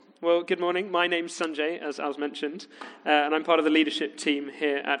Well, good morning. My name's Sanjay, as Al's mentioned, and I'm part of the leadership team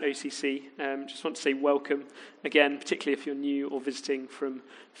here at OCC. Just want to say welcome again, particularly if you're new or visiting from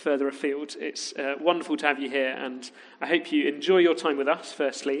further afield. It's wonderful to have you here, and I hope you enjoy your time with us,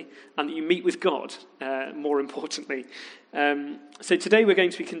 firstly, and that you meet with God, more importantly. So today we're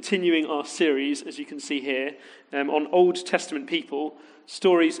going to be continuing our series, as you can see here, on Old Testament people,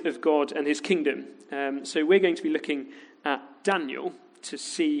 stories of God and his kingdom. So we're going to be looking at Daniel to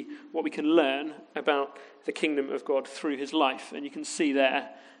see what we can learn about the kingdom of God through his life. And you can see there,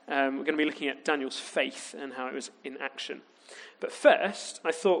 we're going to be looking at Daniel's faith and how it was in action. But first,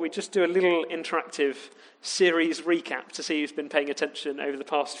 I thought we'd just do a little interactive series recap to see who's been paying attention over the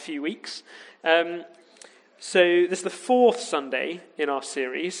past few weeks. So this is the fourth Sunday in our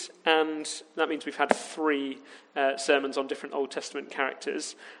series, and that means we've had three sermons on different Old Testament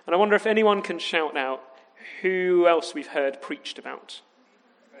characters. And I wonder if anyone can shout out who else we've heard preached about.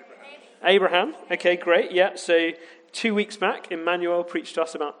 Abraham. Okay, great. Yeah, so 2 weeks back, Emmanuel preached to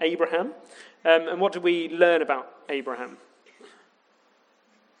us about Abraham. And what did we learn about Abraham?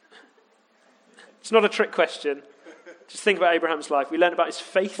 It's not a trick question. Just think about Abraham's life. We learned about his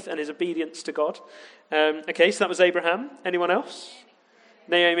faith and his obedience to God. Okay, so that was Abraham. Anyone else?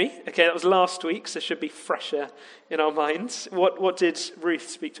 Naomi. Okay, that was last week, so it should be fresher in our minds. What did Ruth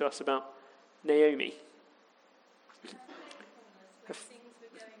speak to us about Naomi?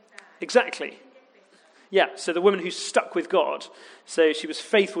 Exactly. Yeah, so the woman who stuck with God. So she was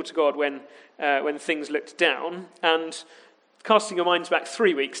faithful to God when things looked down. And casting your minds back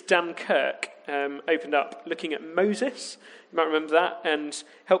 3 weeks, Dan Kirk opened up looking at Moses. You might remember that, and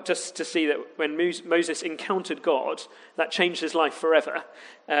helped us to see that when Moses encountered God, that changed his life forever,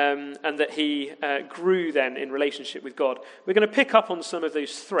 and that he grew then in relationship with God. We're going to pick up on some of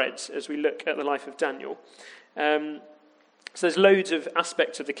those threads as we look at the life of Daniel. So there's loads of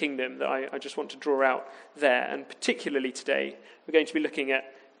aspects of the kingdom that I just want to draw out there, and particularly today, we're going to be looking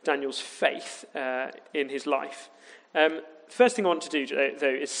at Daniel's faith in his life. First thing I want to do, though,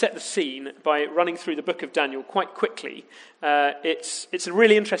 is set the scene by running through the book of Daniel quite quickly. It's a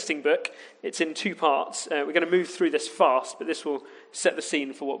really interesting book. It's in two parts. We're going to move through this fast, but this will set the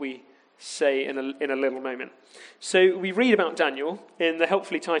scene for what we say in a little moment. So we read about Daniel in the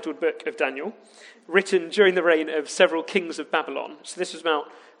helpfully titled book of Daniel, written during the reign of several kings of Babylon. So this was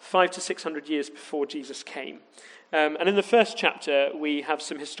about 500 to 600 years before Jesus came. And in the first chapter, we have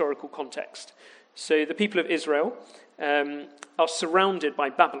some historical context. So the people of Israel are surrounded by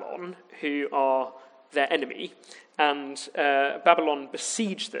Babylon, who are their enemy, and Babylon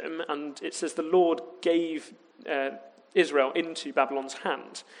besieged them, and it says the Lord gave Israel into Babylon's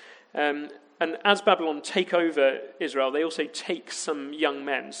hand. And as Babylon take over Israel, they also take some young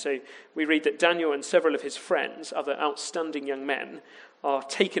men. So we read that Daniel and several of his friends, other outstanding young men, are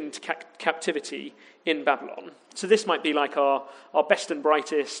taken to captivity in Babylon. So this might be like our best and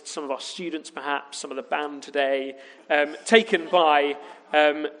brightest, some of our students perhaps, some of the band today, taken by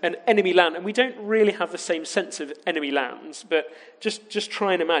an enemy land. And we don't really have the same sense of enemy lands, but just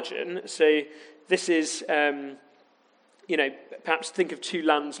try and imagine. So this is, perhaps think of two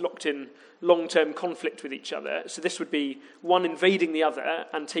lands locked in long-term conflict with each other. So this would be one invading the other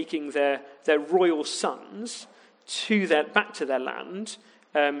and taking their royal sons back to their land,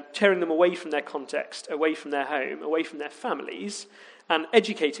 tearing them away from their context, away from their home, away from their families, and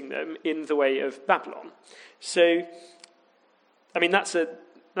educating them in the way of Babylon. So, I mean, that's a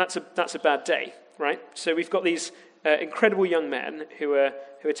bad day, right? So we've got these incredible young men who are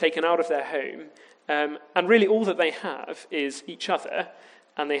taken out of their home, and really all that they have is each other,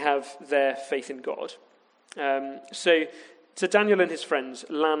 and they have their faith in God. So Daniel and his friends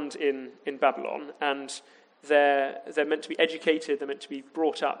land in Babylon, and they're meant to be educated, they're meant to be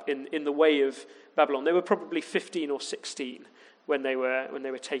brought up in the way of Babylon. They were probably 15 or 16 when they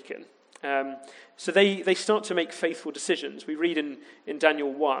were taken. So they start to make faithful decisions. We read in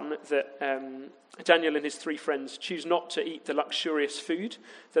Daniel 1 that Daniel and his three friends choose not to eat the luxurious food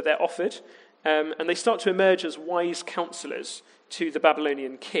that they're offered, and they start to emerge as wise counselors to the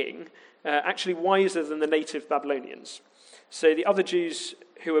Babylonian king, actually wiser than the native Babylonians. So the other Jews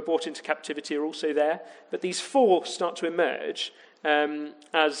who were brought into captivity are also there, but these four start to emerge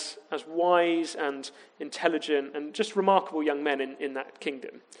as wise and intelligent and just remarkable young men in that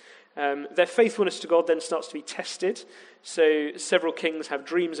kingdom. Their faithfulness to God then starts to be tested. So several kings have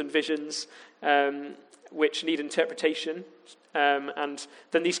dreams and visions which need interpretation. And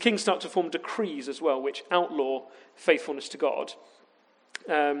then these kings start to form decrees as well, which outlaw faithfulness to God.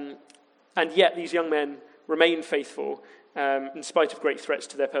 And yet these young men remain faithful in spite of great threats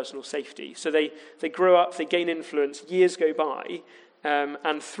to their personal safety. So they grow up, they gain influence, years go by,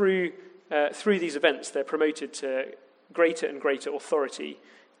 and through these events, they're promoted to greater and greater authority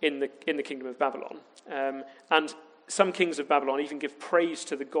in the kingdom of Babylon. And some kings of Babylon even give praise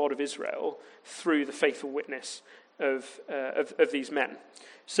to the God of Israel through the faithful witness of these men.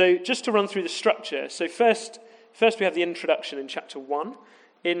 So just to run through the structure. So first we have the introduction in chapter 1.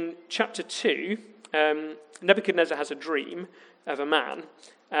 In chapter 2, Nebuchadnezzar has a dream of a man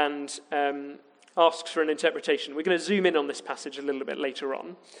and asks for an interpretation. We're going to zoom in on this passage a little bit later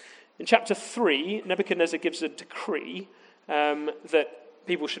on. In chapter 3, Nebuchadnezzar gives a decree that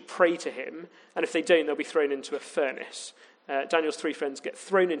people should pray to him, and if they don't, they'll be thrown into a furnace. Daniel's 3 friends get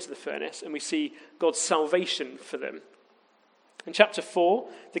thrown into the furnace, and we see God's salvation for them. In chapter 4,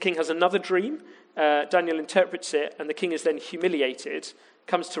 the king has another dream. Daniel interprets it, and the king is then humiliated,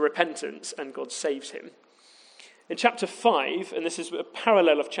 comes to repentance, and God saves him. In chapter 5, and this is a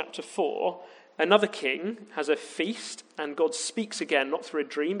parallel of chapter 4, another king has a feast, and God speaks again, not through a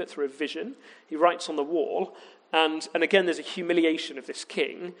dream, but through a vision. He writes on the wall, and again there's a humiliation of this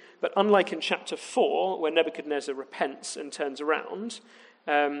king. But unlike in chapter 4, where Nebuchadnezzar repents and turns around,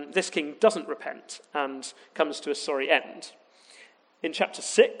 this king doesn't repent and comes to a sorry end. In chapter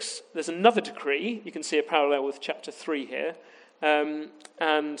 6, there's another decree. You can see a parallel with chapter 3 here.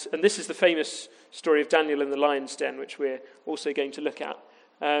 And this is the famous story of Daniel in the lion's den, which we're also going to look at.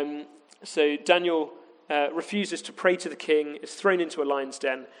 So Daniel refuses to pray to the king, is thrown into a lion's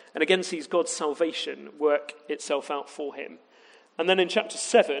den, and again sees God's salvation work itself out for him. And then in chapter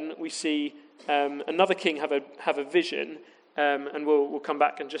 7, we see another king have a vision, and we'll come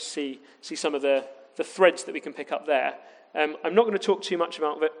back and just see some of the threads that we can pick up there. I'm not going to talk too much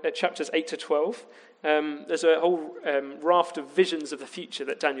about chapters 8 to 12. There's a whole raft of visions of the future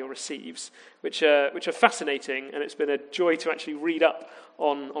that Daniel receives, which are fascinating, and it's been a joy to actually read up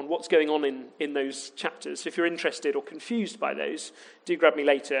on what's going on in those chapters. So if you're interested or confused by those, do grab me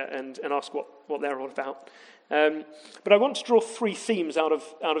later and ask what they're all about. But I want to draw 3 themes out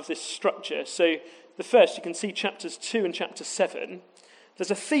of this structure. So the first, you can see chapters 2 and chapter 7. There's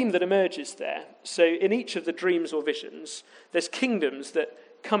a theme that emerges there. So in each of the dreams or visions, there's kingdoms that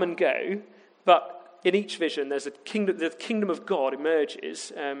come and go, but in each vision there's a kingdom. The kingdom of God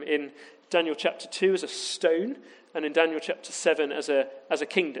emerges in Daniel chapter 2 as a stone, and in Daniel chapter 7 as a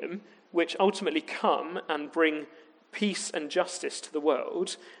kingdom, which ultimately come and bring peace and justice to the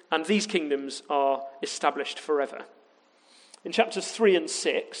world, and these kingdoms are established forever. In chapters 3 and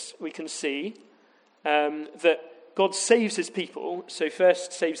 6, we can see that God saves his people. So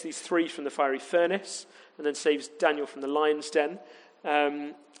first saves these 3 from the fiery furnace, and then saves Daniel from the lion's den,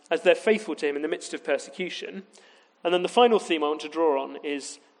 as they're faithful to him in the midst of persecution. And then the final theme I want to draw on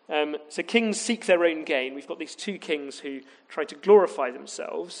is, so kings seek their own gain. We've got these 2 kings who try to glorify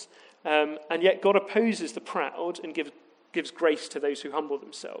themselves, and yet God opposes the proud and gives grace to those who humble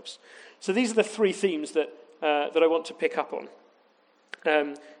themselves. So these are the 3 themes that I want to pick up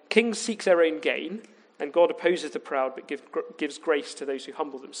on. Kings seek their own gain, and God opposes the proud but gives grace to those who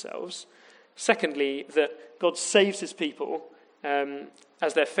humble themselves. Secondly, that God saves his people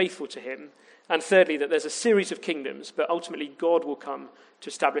as they're faithful to him. And thirdly, that there's a series of kingdoms, but ultimately God will come to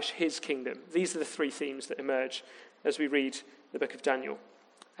establish his kingdom. These are the 3 themes that emerge as we read the book of Daniel.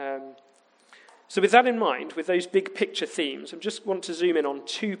 So with that in mind, with those big picture themes, I just want to zoom in on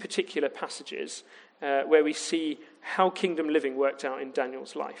 2 particular passages where we see how kingdom living worked out in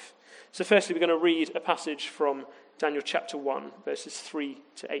Daniel's life. So firstly, we're going to read a passage from Daniel chapter 1, verses 3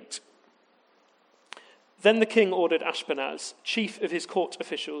 to 8. Then the king ordered Ashpenaz, chief of his court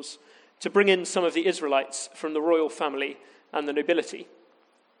officials, to bring in some of the Israelites from the royal family and the nobility.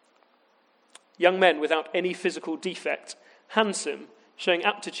 Young men without any physical defect, handsome, showing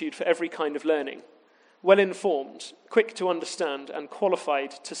aptitude for every kind of learning, well-informed, quick to understand, and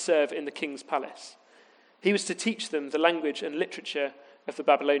qualified to serve in the king's palace. He was to teach them the language and literature of the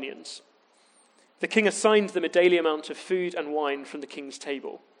Babylonians. The king assigned them a daily amount of food and wine from the king's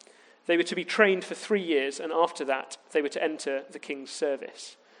table. They were to be trained for 3 years, and after that they were to enter the king's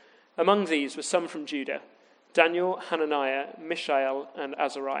service. Among these were some from Judah: Daniel, Hananiah, Mishael, and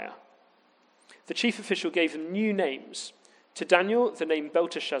Azariah. The chief official gave them new names. To Daniel, the name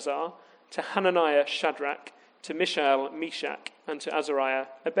Belteshazzar; to Hananiah, Shadrach; to Mishael, Meshach; and to Azariah,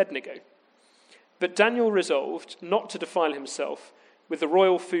 Abednego. But Daniel resolved not to defile himself with the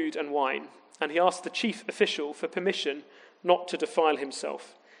royal food and wine, and he asked the chief official for permission not to defile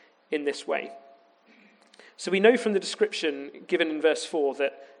himself in this way. So we know from the description given in verse 4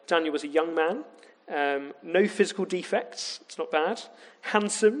 that Daniel was a young man, no physical defects, it's not bad,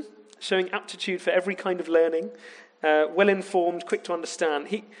 handsome, showing aptitude for every kind of learning, well-informed, quick to understand.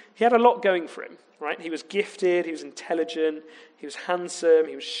 He had a lot going for him. right? He was gifted, he was intelligent, he was handsome,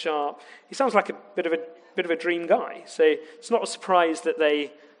 he was sharp. He sounds like a bit of a dream guy. So it's not a surprise that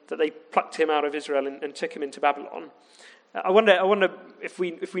they plucked him out of Israel and took him into Babylon. I wonder if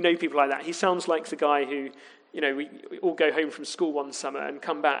we know people like that. He sounds like the guy who, we all go home from school one summer and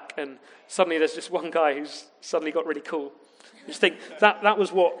come back, and suddenly there's just one guy who's suddenly got really cool. I just think that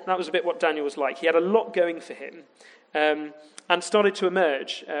was a bit what Daniel was like. He had a lot going for him, and started to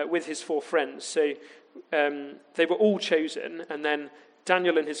emerge with his 4 friends. So they were all chosen, and then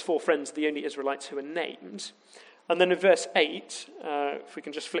Daniel and his 4 friends are the only Israelites who are named. And then in verse 8, if we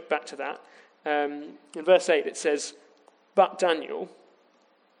can just flip back to that, in verse 8 it says, But Daniel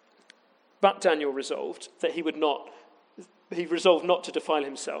resolved that he resolved not to defile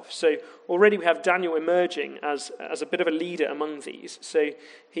himself. So already we have Daniel emerging as a bit of a leader among these. So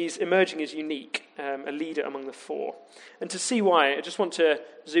he's emerging as unique, a leader among the 4. And to see why, I just want to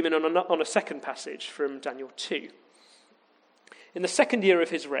zoom in on a second passage from Daniel 2. In the 2nd year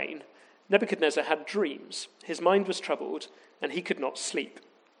of his reign, Nebuchadnezzar had dreams. His mind was troubled, and he could not sleep.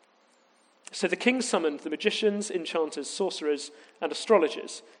 So the king summoned the magicians, enchanters, sorcerers, and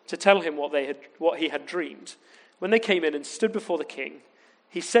astrologers to tell him what he had dreamed. When they came in and stood before the king,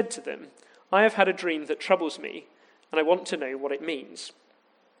 he said to them, I have had a dream that troubles me, and I want to know what it means.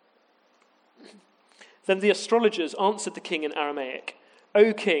 Then the astrologers answered the king in Aramaic,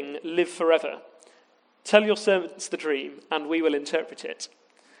 O king, live forever. Tell your servants the dream, and we will interpret it.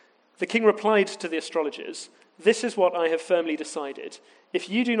 The king replied to the astrologers, This is what I have firmly decided. If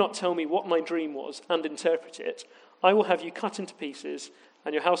you do not tell me what my dream was and interpret it, I will have you cut into pieces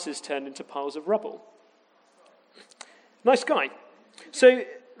and your houses turned into piles of rubble. Nice guy. So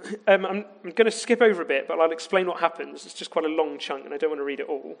I'm going to skip over a bit, but I'll explain what happens. It's just quite a long chunk, and I don't want to read it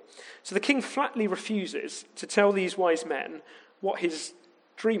all. So the king flatly refuses to tell these wise men what his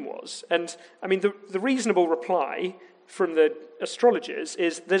dream was. And, the reasonable reply from the astrologers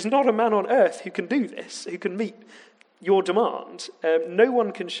is, there's not a man on earth who can do this, who can meet your demand. No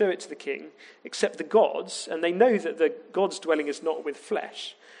one can show it to the king except the gods, and they know that the gods' dwelling is not with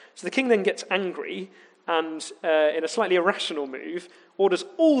flesh. So the king then gets angry and, in a slightly irrational move, orders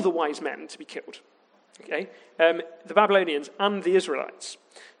all the wise men to be killed. Okay, the Babylonians and the Israelites.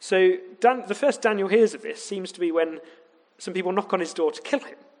 So the first Daniel hears of this seems to be when some people knock on his door to kill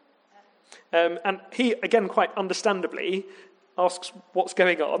him. And he, again, quite understandably, asks what's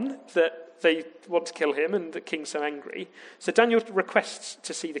going on, that they want to kill him and the king's so angry. So Daniel requests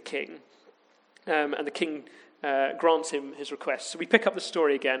to see the king, and the king grants him his request. So we pick up the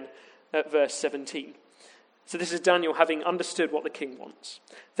story again at verse 17. So this is Daniel having understood what the king wants.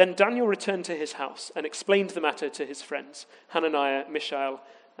 Then Daniel returned to his house and explained the matter to his friends, Hananiah, Mishael,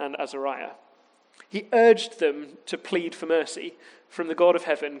 and Azariah. He urged them to plead for mercy from the God of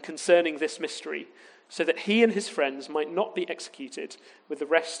heaven concerning this mystery, so that he and his friends might not be executed with the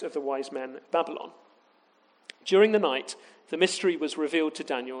rest of the wise men of Babylon. During the night, the mystery was revealed to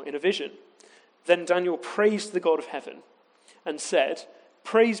Daniel in a vision. Then Daniel praised the God of heaven and said,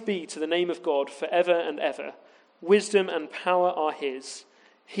 Praise be to the name of God forever and ever. Wisdom and power are his.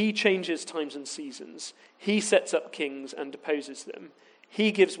 He changes times and seasons. He sets up kings and deposes them.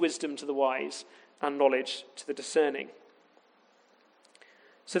 He gives wisdom to the wise and knowledge to the discerning.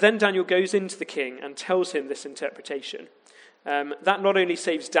 So then Daniel goes into the king and tells him this interpretation. That not only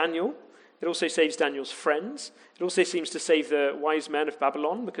saves Daniel, it also saves Daniel's friends. It also seems to save the wise men of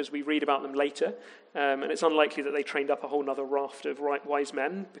Babylon, because we read about them later. And it's unlikely that they trained up a whole other raft of wise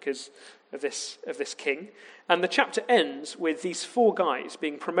men because of this king. And the chapter ends with these 4 guys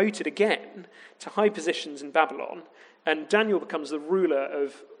being promoted again to high positions in Babylon. And Daniel becomes the ruler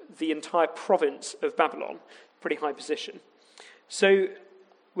of the entire province of Babylon. Pretty high position. So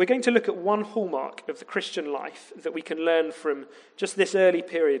we're going to look at one hallmark of the Christian life that we can learn from just this early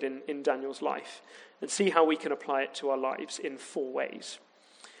period in Daniel's life, and see how we can apply it to our lives in 4 ways.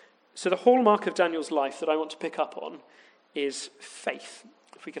 So the hallmark of Daniel's life that I want to pick up on is faith.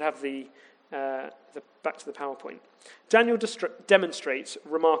 If we could have the back to the PowerPoint. Daniel demonstrates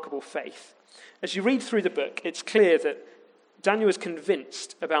remarkable faith. As you read through the book, it's clear that Daniel is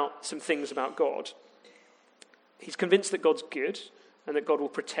convinced about some things about God. He's convinced that God's good and that God will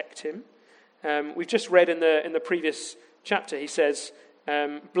protect him. We've just read in the previous chapter, he says,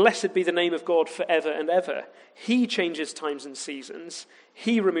 Blessed be the name of God forever and ever. He changes times and seasons.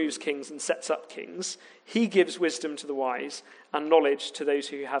 He removes kings and sets up kings. He gives wisdom to the wise and knowledge to those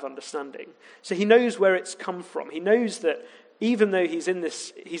who have understanding. So he knows where it's come from. He knows that even though he's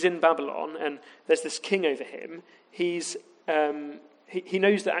in Babylon and there's this king over him, he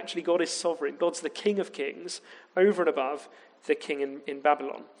knows that actually God is sovereign. God's the King of kings, over and above the king in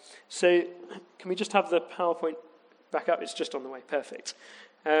Babylon. So can we just have the PowerPoint back up? It's just on the way. Perfect.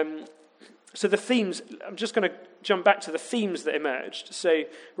 So the themes, I'm just going to jump back to the themes that emerged. So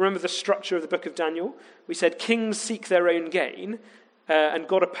remember the structure of the book of Daniel? We said kings seek their own gain, and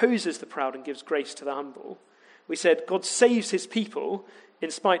God opposes the proud and gives grace to the humble. We said God saves his people in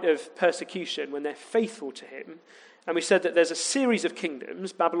spite of persecution when they're faithful to him. And we said that there's a series of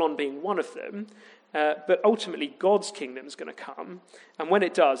kingdoms, Babylon being one of them, but ultimately God's kingdom is going to come. And when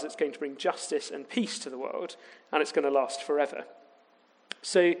it does, it's going to bring justice and peace to the world, and it's going to last forever.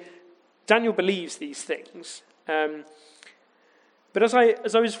 So Daniel believes these things. But as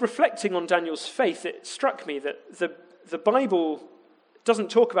I was reflecting on Daniel's faith, it struck me that the Bible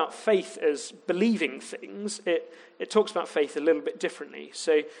doesn't talk about faith as believing things. It talks about faith a little bit differently.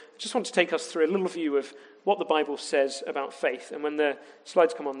 So I just want to take us through a little view of what the Bible says about faith. And when the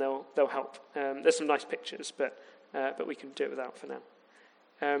slides come on, they'll help. There's some nice pictures, but we can do it without for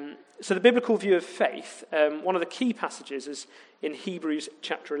now. So the biblical view of faith, one of the key passages is in Hebrews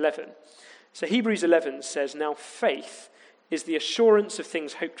chapter 11. So Hebrews 11 says, "Now faith is the assurance of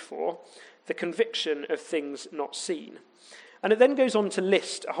things hoped for, the conviction of things not seen." And it then goes on to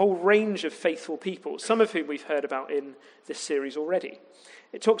list a whole range of faithful people, some of whom we've heard about in this series already.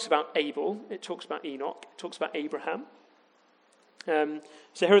 It talks about Abel, it talks about Enoch, it talks about Abraham.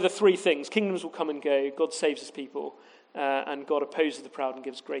 So here are the three things. Kingdoms will come and go, God saves his people, and God opposes the proud and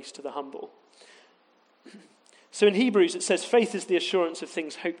gives grace to the humble. So in Hebrews it says, faith is the assurance of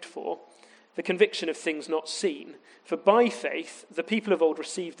things hoped for, the conviction of things not seen. For by faith the people of old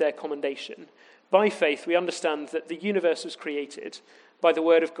received their commendation. By faith we understand that the universe was created by the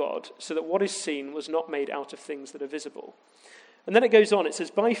word of God, so that what is seen was not made out of things that are visible. And then it goes on, it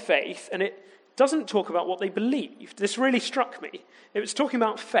says by faith, and it doesn't talk about what they believed. This really struck me. It was talking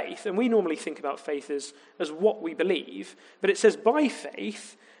about faith, and we normally think about faith as what we believe, but it says by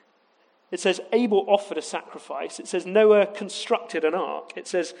faith. It says Abel offered a sacrifice. It says Noah constructed an ark. It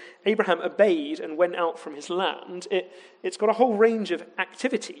says Abraham obeyed and went out from his land. It's got a whole range of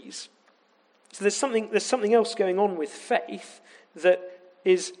activities. So there's something else going on with faith that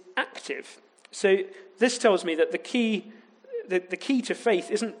is active. So this tells me that the key to faith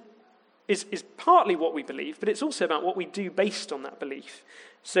is partly what we believe, but it's also about what we do based on that belief.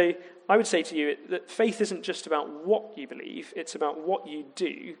 So I would say to you that faith isn't just about what you believe, it's about what you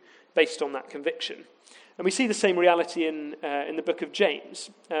do based on that conviction. And we see the same reality in the book of James.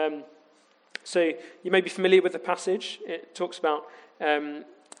 So you may be familiar with the passage. It talks about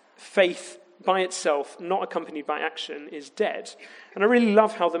faith by itself, not accompanied by action, is dead. And I really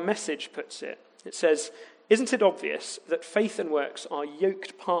love how the Message puts it. It says, "Isn't it obvious that faith and works are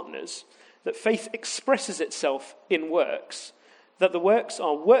yoked partners, that faith expresses itself in works, that the works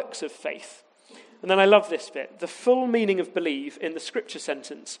are works of faith?" And then I love this bit. The full meaning of believe in the scripture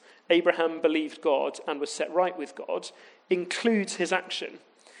sentence, Abraham believed God and was set right with God, includes his action.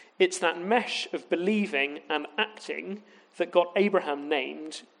 It's that mesh of believing and acting that got Abraham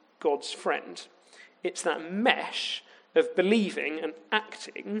named God's friend. It's that mesh of believing and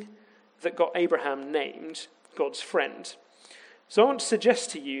acting that got Abraham named God's friend. So I want to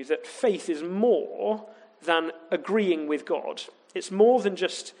suggest to you that faith is more than agreeing with God. It's more than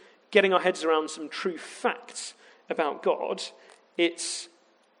just getting our heads around some true facts about God. It's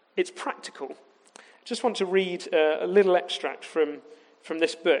practical. I just want to read a little extract from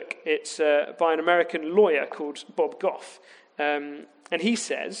this book. It's by an American lawyer called Bob Goff. And he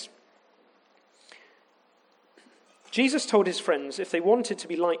says, Jesus told his friends if they wanted to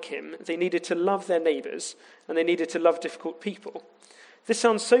be like him, they needed to love their neighbours and they needed to love difficult people. This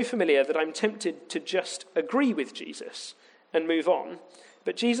sounds so familiar that I'm tempted to just agree with Jesus and move on.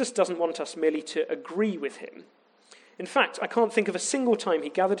 But Jesus doesn't want us merely to agree with him. In fact, I can't think of a single time he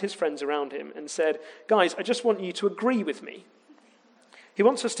gathered his friends around him and said, "Guys, I just want you to agree with me." He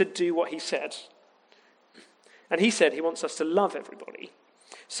wants us to do what he said. And he said he wants us to love everybody.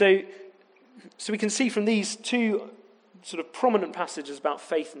 So we can see from these two sort of prominent passages about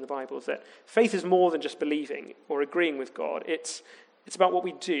faith in the Bible that faith is more than just believing or agreeing with God. It's about what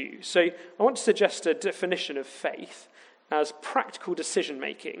we do. So I want to suggest a definition of faith as practical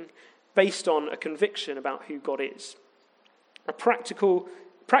decision-making based on a conviction about who God is. A practical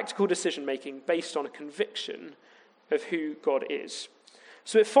decision-making based on a conviction of who God is.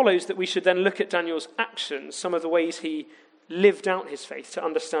 So it follows that we should then look at Daniel's actions, some of the ways he lived out his faith, to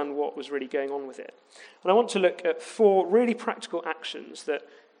understand what was really going on with it. And I want to look at 4 really practical actions that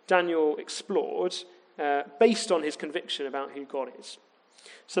Daniel explored based on his conviction about who God is.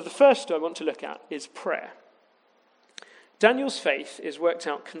 So the first I want to look at is prayer. Daniel's faith is worked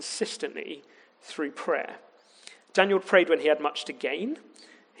out consistently through prayer. Daniel prayed when he had much to gain.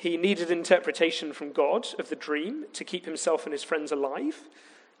 He needed interpretation from God of the dream to keep himself and his friends alive.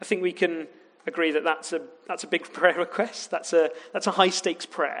 I think we can agree that that's a big prayer request. That's a high stakes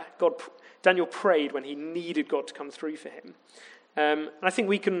prayer. Daniel prayed when he needed God to come through for him. And I think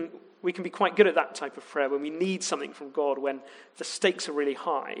we can be quite good at that type of prayer when we need something from God, when the stakes are really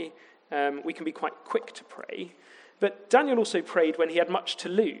high. We can be quite quick to pray. But Daniel also prayed when he had much to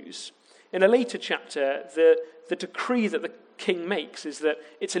lose. In a later chapter, the decree that the king makes is that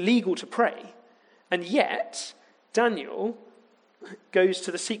it's illegal to pray. And yet, Daniel goes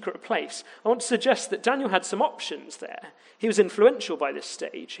to the secret place. I want to suggest that Daniel had some options there. He was influential by this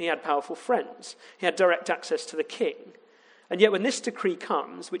stage. He had powerful friends. He had direct access to the king. And yet when this decree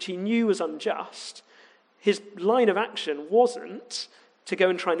comes, which he knew was unjust, his line of action wasn't to go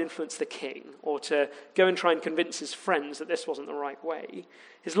and try and influence the king or to go and try and convince his friends that this wasn't the right way.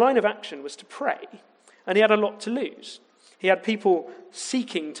 His line of action was to pray, and he had a lot to lose. He had people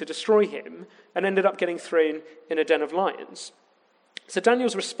seeking to destroy him and ended up getting thrown in a den of lions. So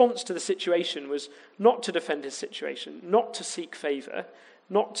Daniel's response to the situation was not to defend his situation, not to seek favor,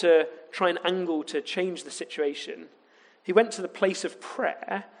 not to try and angle to change the situation. He went to the place of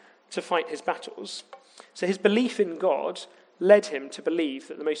prayer to fight his battles. So his belief in God led him to believe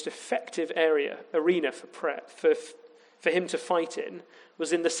that the most effective arena for prayer, for him to fight in,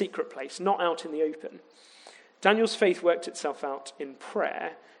 was in the secret place, not out in the open. Daniel's faith worked itself out in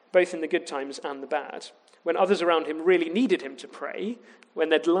prayer, both in the good times and the bad, when others around him really needed him to pray, when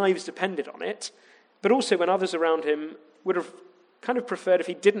their lives depended on it, but also when others around him would have kind of preferred if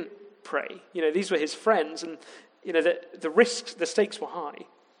he didn't pray. These were his friends, and the risks, the stakes were high.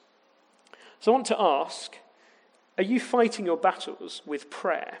 So I want to ask, are you fighting your battles with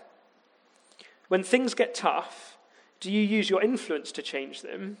prayer? When things get tough, do you use your influence to change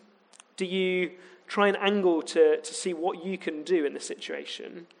them? Do you try and angle to see what you can do in the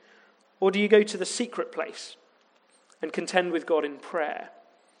situation? Or do you go to the secret place and contend with God in prayer?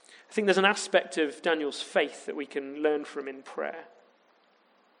 I think there's an aspect of Daniel's faith that we can learn from in prayer.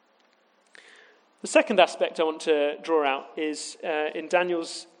 The second aspect I want to draw out is in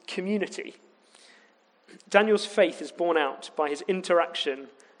Daniel's community. Daniel's faith is borne out by his interaction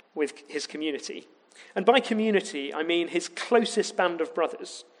with his community. And by community, I mean his closest band of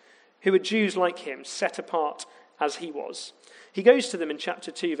brothers, who were Jews like him, set apart as he was. He goes to them in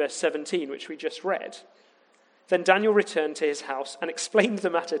chapter 2, verse 17, which we just read. Then Daniel returned to his house and explained the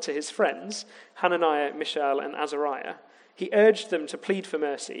matter to his friends, Hananiah, Mishael, and Azariah. He urged them to plead for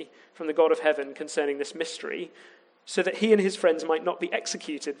mercy from the God of heaven concerning this mystery, so that he and his friends might not be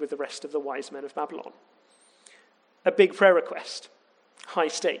executed with the rest of the wise men of Babylon. A big prayer request, high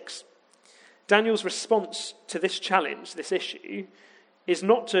stakes. Daniel's response to this challenge, this issue, is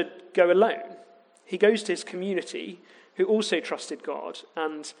not to go alone. He goes to his community, who also trusted God,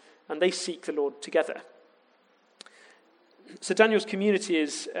 and they seek the Lord together. So Daniel's community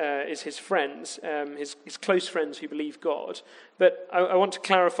is his friends, his close friends who believe God. But I want to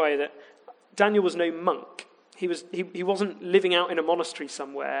clarify that Daniel was no monk. He wasn't living out in a monastery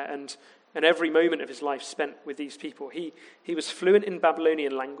somewhere and every moment of his life spent with these people. He was fluent in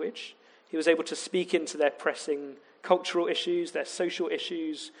Babylonian language. He was able to speak into their pressing cultural issues, their social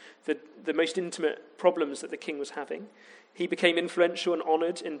issues, the most intimate problems that the king was having. He became influential and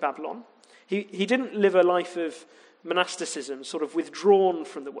honored in Babylon. He didn't live a life of monasticism, sort of withdrawn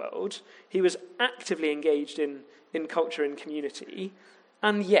from the world. He was actively engaged in culture and community,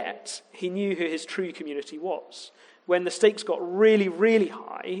 and yet he knew who his true community was. When the stakes got really, really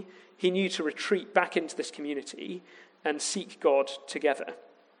high, he knew to retreat back into this community and seek God together.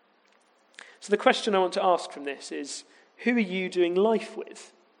 So the question I want to ask from this is, who are you doing life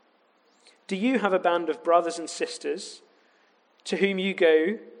with? Do you have a band of brothers and sisters to whom you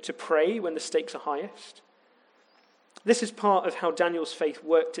go to pray when the stakes are highest? This is part of how Daniel's faith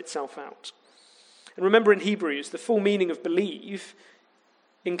worked itself out. And remember in Hebrews, the full meaning of believe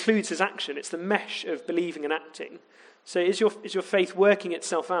includes his action. It's the mesh of believing and acting. So is your faith working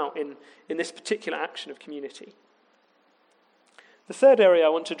itself out in this particular action of community? The third area I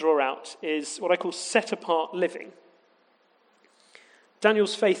want to draw out is what I call set-apart living.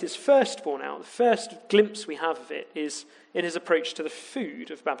 Daniel's faith is first borne out. The first glimpse we have of it is in his approach to the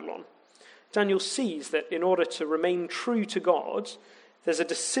food of Babylon. Daniel sees that in order to remain true to God, there's a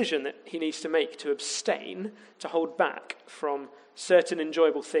decision that he needs to make to abstain, to hold back from certain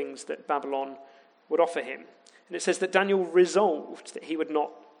enjoyable things that Babylon would offer him. And it says that Daniel resolved that he would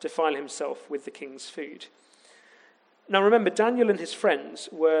not defile himself with the king's food. Now remember, Daniel and his friends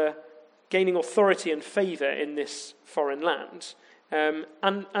were gaining authority and favor in this foreign land.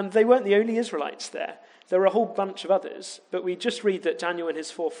 And they weren't the only Israelites there. There were a whole bunch of others, but we just read that Daniel and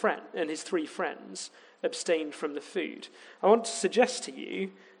his three friends abstained from the food. I want to suggest to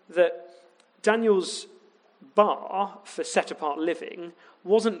you that Daniel's bar for set-apart living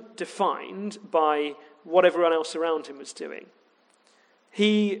wasn't defined by what everyone else around him was doing.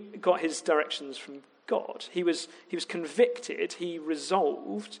 He got his directions from God. He was convicted, he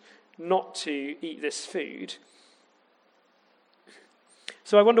resolved not to eat this food.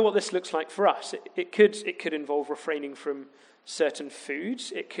 So I wonder what this looks like for us. It could involve refraining from certain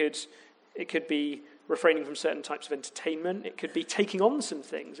foods. It could be refraining from certain types of entertainment. It could be taking on some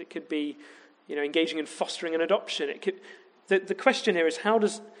things. It could be, engaging in fostering an adoption. The question here is how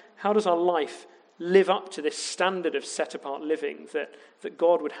does our life live up to this standard of set-apart living that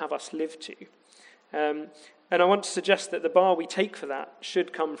God would have us live to? And I want to suggest that the bar we take for that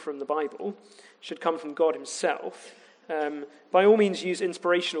should come from the Bible, should come from God himself. By all means, use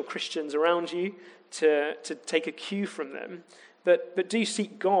inspirational Christians around you to take a cue from them, but do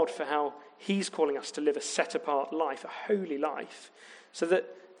seek God for how he's calling us to live a set-apart life, a holy life. So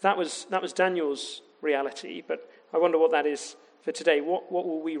that was Daniel's reality, but I wonder what that is for today. What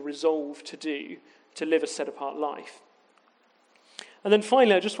will we resolve to do to live a set-apart life? And then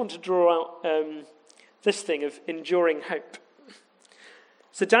finally, I just want to draw out this thing of enduring hope.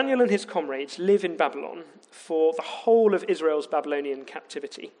 So Daniel and his comrades live in Babylon for the whole of Israel's Babylonian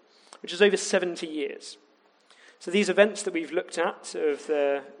captivity, which is over 70 years. So these events that we've looked at of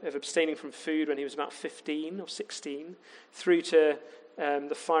abstaining from food when he was about 15 or 16, through to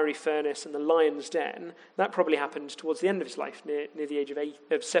the fiery furnace and the lion's den, that probably happened towards the end of his life, near the age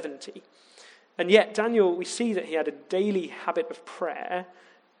of 70. And yet Daniel, we see that he had a daily habit of prayer,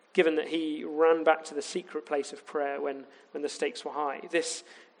 given that he ran back to the secret place of prayer when the stakes were high. This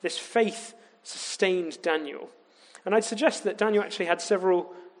faith sustained Daniel. And I'd suggest that Daniel actually had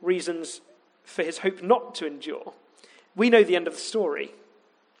several reasons for his hope not to endure. We know the end of the story.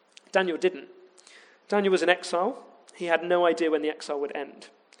 Daniel didn't. Daniel was in exile. He had no idea when the exile would end.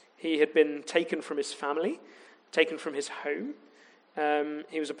 He had been taken from his family, taken from his home.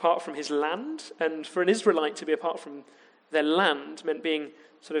 He was apart from his land. And for an Israelite to be apart from their land meant being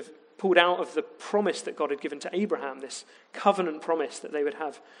sort of pulled out of the promise that God had given to Abraham, this covenant promise that they would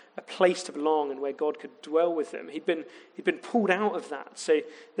have a place to belong and where God could dwell with them. He'd been pulled out of that. So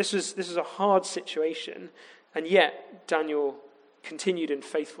this was a hard situation, and yet Daniel continued in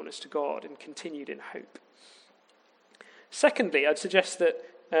faithfulness to God and continued in hope. Secondly, I'd suggest that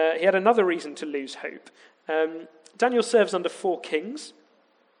he had another reason to lose hope. Daniel serves under 4 kings,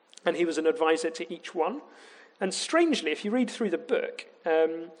 and he was an advisor to each one. And strangely, if you read through the book,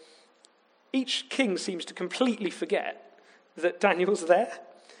 each king seems to completely forget that Daniel's there.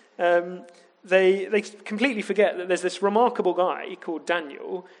 They completely forget that there's this remarkable guy called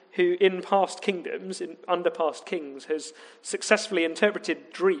Daniel who in past kingdoms, under past kings, has successfully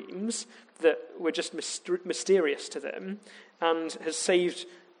interpreted dreams that were just mysterious to them and has saved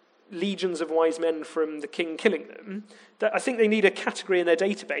legions of wise men from the king killing them. That I think they need a category in their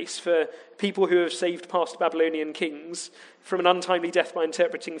database for people who have saved past Babylonian kings from an untimely death by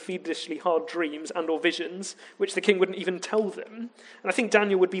interpreting fiendishly hard dreams and or visions, which the king wouldn't even tell them. And I think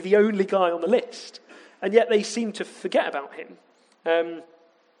Daniel would be the only guy on the list. And yet they seem to forget about him.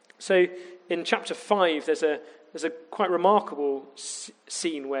 So in chapter 5, there's a quite remarkable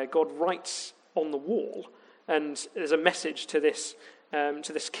scene where God writes on the wall, and there's a message to this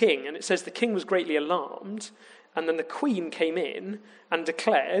king, and it says the king was greatly alarmed, and then the queen came in and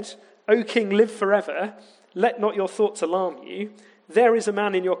declared, "O king, live forever, let not your thoughts alarm you. There is a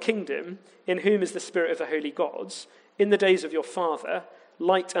man in your kingdom in whom is the spirit of the holy gods. In the days of your father,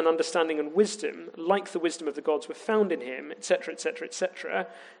 light and understanding and wisdom, like the wisdom of the gods, were found in him," etc., etc., etc.,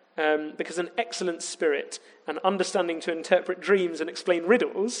 because an excellent spirit and understanding to interpret dreams and explain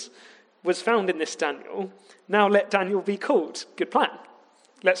riddles was found in this Daniel. Now let Daniel be called. Good plan.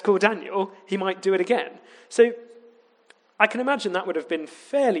 Let's call Daniel. He might do it again. So I can imagine that would have been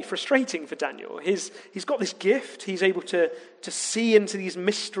fairly frustrating for Daniel. He's got this gift. He's able to see into these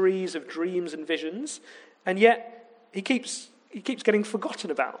mysteries of dreams and visions, and yet he keeps getting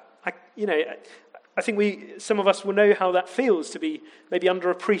forgotten about. I think some of us will know how that feels to be maybe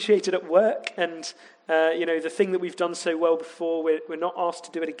underappreciated at work, and the thing that we've done so well before, we're not asked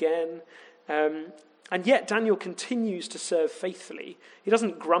to do it again. And yet Daniel continues to serve faithfully. He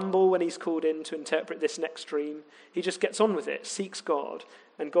doesn't grumble when he's called in to interpret this next dream. He just gets on with it, seeks God,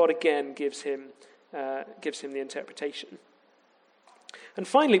 and God again gives him the interpretation. And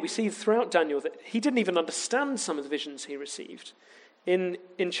finally, we see throughout Daniel that he didn't even understand some of the visions he received. In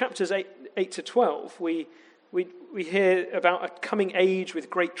chapters 8 to 12, we we hear about a coming age with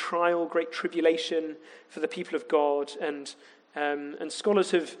great trial, great tribulation for the people of God, and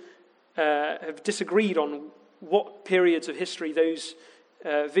scholars have disagreed on what periods of history those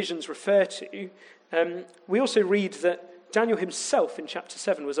visions refer to. We also read that Daniel himself in chapter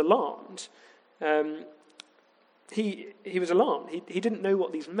 7 was alarmed. He was alarmed. He didn't know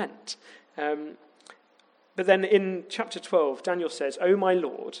what these meant. But then in chapter 12, Daniel says, "O my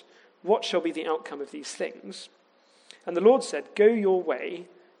Lord, what shall be the outcome of these things?" And the Lord said, "Go your way,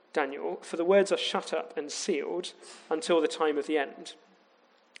 Daniel, for the words are shut up and sealed until the time of the end."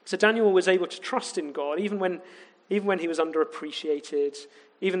 So Daniel was able to trust in God, even when he was underappreciated,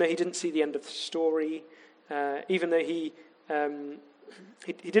 even though he didn't see the end of the story, even though he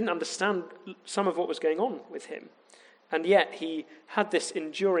didn't understand some of what was going on with him. And yet he had this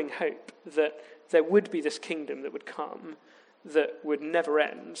enduring hope that there would be this kingdom that would come, that would never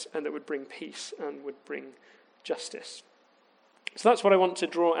end, and that would bring peace and would bring justice. So that's what I want to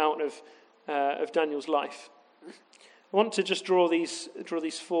draw out of Daniel's life. I want to just draw these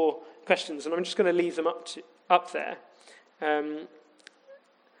 4 questions, and I'm just going to leave them up there. I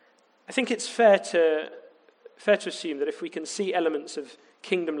think it's fair to assume that if we can see elements of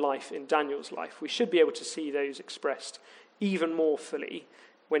kingdom life in Daniel's life, we should be able to see those expressed even more fully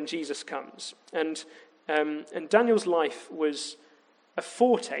when Jesus comes. And Daniel's life was a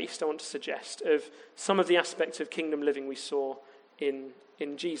foretaste, I want to suggest, of some of the aspects of kingdom living we saw in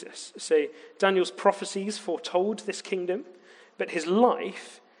Jesus. So Daniel's prophecies foretold this kingdom, but his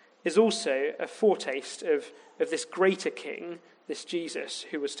life is also a foretaste of this greater king, this Jesus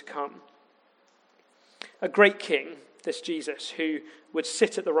who was to come. A great king, this Jesus, who would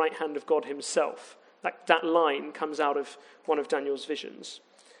sit at the right hand of God himself. That line comes out of one of Daniel's visions.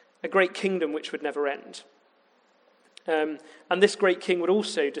 A great kingdom which would never end. And this great king would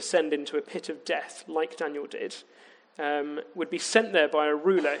also descend into a pit of death, like Daniel did, would be sent there by a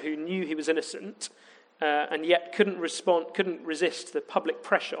ruler who knew he was innocent, and yet couldn't resist the public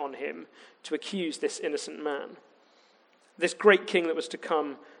pressure on him to accuse this innocent man. This great king that was to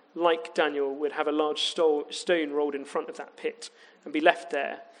come, like Daniel, would have a large stone rolled in front of that pit and be left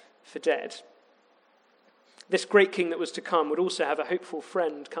there for dead. This great king that was to come would also have a hopeful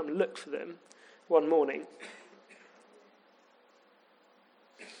friend come look for them one morning.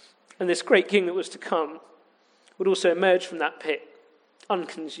 And this great king that was to come would also emerge from that pit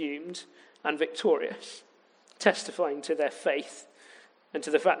unconsumed and victorious, testifying to their faith and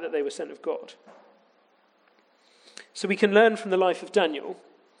to the fact that they were sent of God. So we can learn from the life of Daniel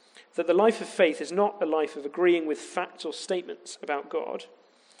that the life of faith is not a life of agreeing with facts or statements about God.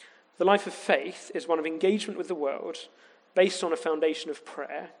 The life of faith is one of engagement with the world based on a foundation of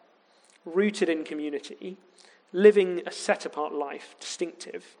prayer, rooted in community, living a set-apart life,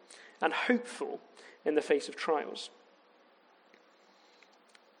 distinctive, and hopeful in the face of trials.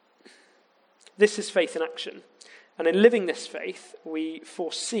 This is faith in action. And in living this faith, we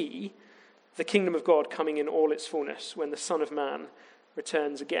foresee the kingdom of God coming in all its fullness when the Son of Man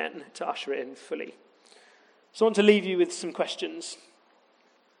returns again to usher it in fully. So I want to leave you with some questions.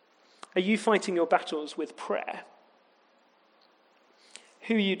 Are you fighting your battles with prayer?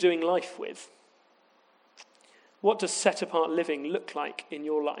 Who are you doing life with? What does set-apart living look like in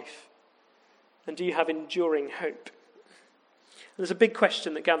your life? And do you have enduring hope? And there's a big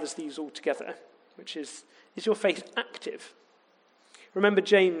question that gathers these all together, which is your faith active? Remember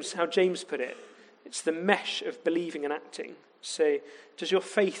how James put it. It's the mesh of believing and acting. So does your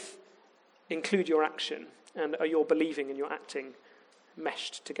faith include your action? And are your believing and your acting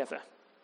meshed together?